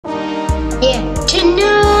Yeah,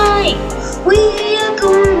 tonight, we are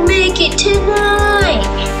gonna make it tonight.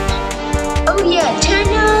 Oh yeah,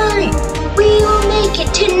 tonight, we will make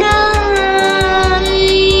it tonight.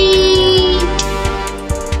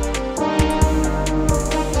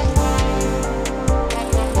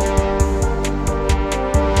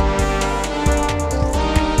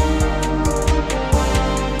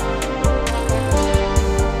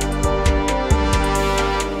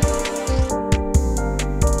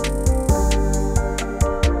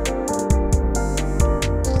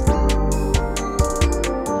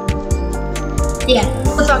 Yeah,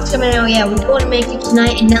 Lil Fox coming out, yeah, we're going to make it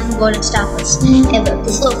tonight and nothing going to stop us. Ever,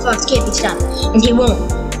 because Lil Fox can't be stopped, and he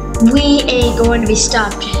won't. We ain't going to be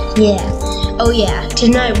stopped, yeah. Oh yeah,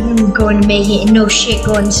 tonight we were going to make it and no shit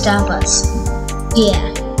going to stop us.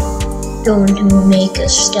 Yeah, going to make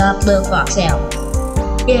us stop Lil Fox out.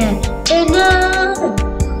 Yeah, tonight,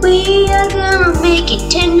 we are gonna make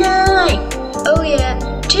it tonight. Oh yeah,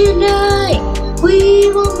 tonight,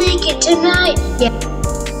 we will make it tonight, yeah.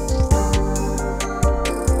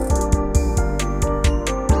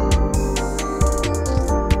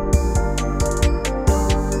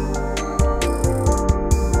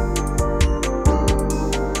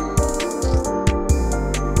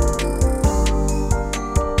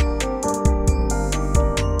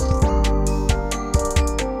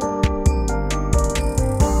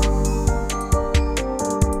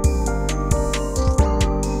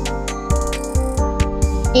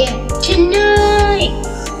 Yeah, tonight,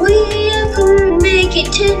 we are gonna make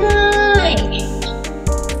it tonight.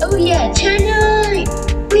 Oh yeah, tonight,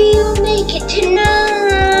 we will make it tonight.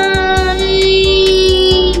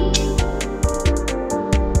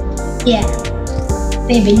 Yeah,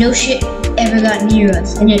 baby, no shit ever got near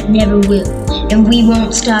us, and it never will. And we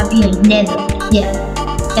won't stop yet, never. Yeah,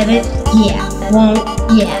 ever, yeah, won't,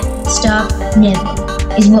 yeah, stop, never,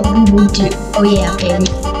 is what we will do. Oh yeah, baby.